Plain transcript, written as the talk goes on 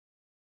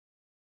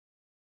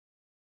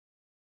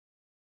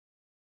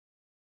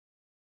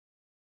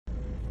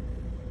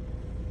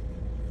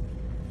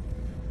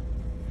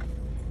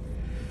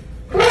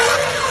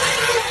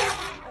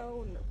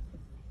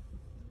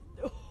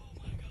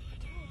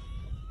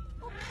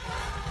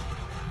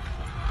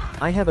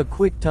I have a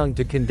quick tongue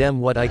to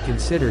condemn what I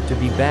consider to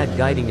be bad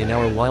guiding in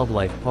our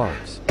wildlife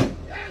parks.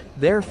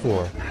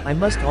 Therefore, I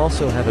must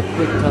also have a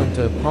quick tongue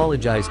to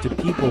apologize to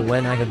people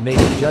when I have made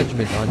a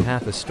judgment on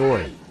half a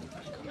story.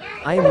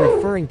 I am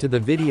referring to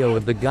the video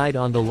of the guide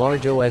on the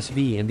large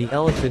OSV and the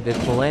elephant at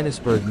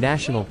Pilanesberg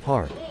National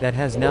Park, that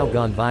has now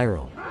gone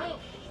viral.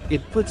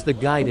 It puts the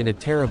guide in a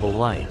terrible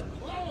light.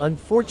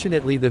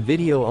 Unfortunately, the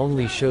video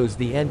only shows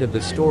the end of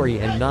the story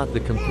and not the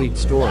complete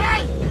story.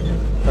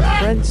 A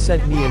friend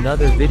sent me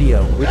another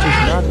video, which is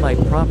not my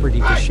property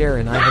to share,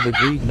 and I have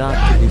agreed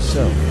not to do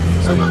so.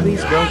 So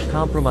please don't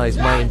compromise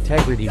my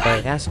integrity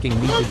by asking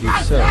me to do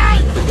so.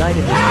 The guide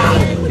and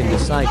his family can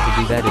decide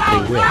to do that if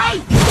they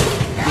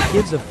wish. It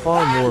gives a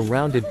far more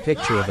rounded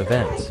picture of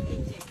events.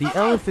 The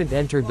elephant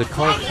entered the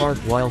car park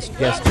whilst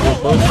guests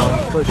were both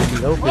on foot in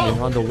the open and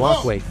on the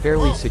walkway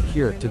fairly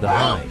secure to the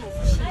hide.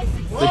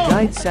 The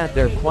guide sat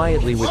there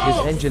quietly with his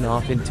engine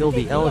off until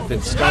the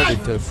elephant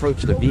started to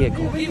approach the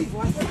vehicle.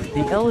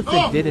 The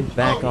elephant didn't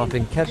back off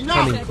and kept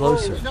coming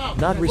closer,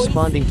 not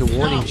responding to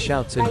warning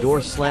shouts and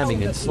door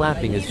slamming and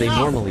slapping as they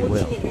normally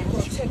will.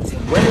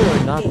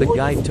 Whether or not the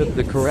guide took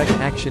the correct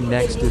action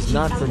next is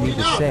not for me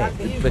to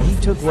say, but he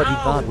took what he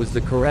thought was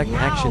the correct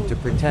action to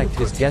protect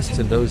his guests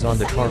and those on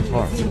the car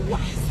park.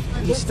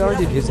 He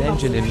started his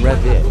engine and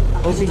revved it,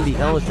 hoping the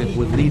elephant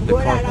would leave the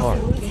car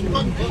park.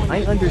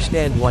 I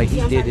understand why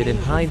he did it, and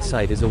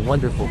hindsight is a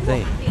wonderful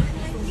thing.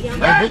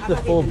 I hope the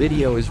full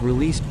video is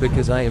released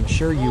because I am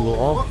sure you will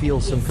all feel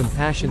some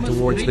compassion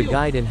towards the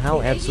guide and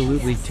how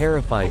absolutely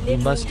terrified he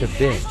must have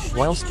been,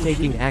 whilst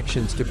taking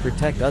actions to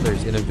protect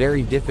others in a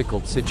very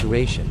difficult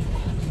situation.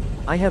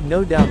 I have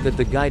no doubt that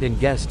the guide and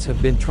guests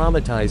have been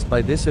traumatized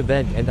by this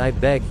event, and I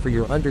beg for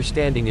your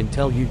understanding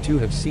until you too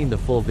have seen the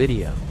full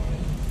video.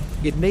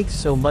 It makes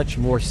so much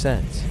more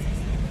sense.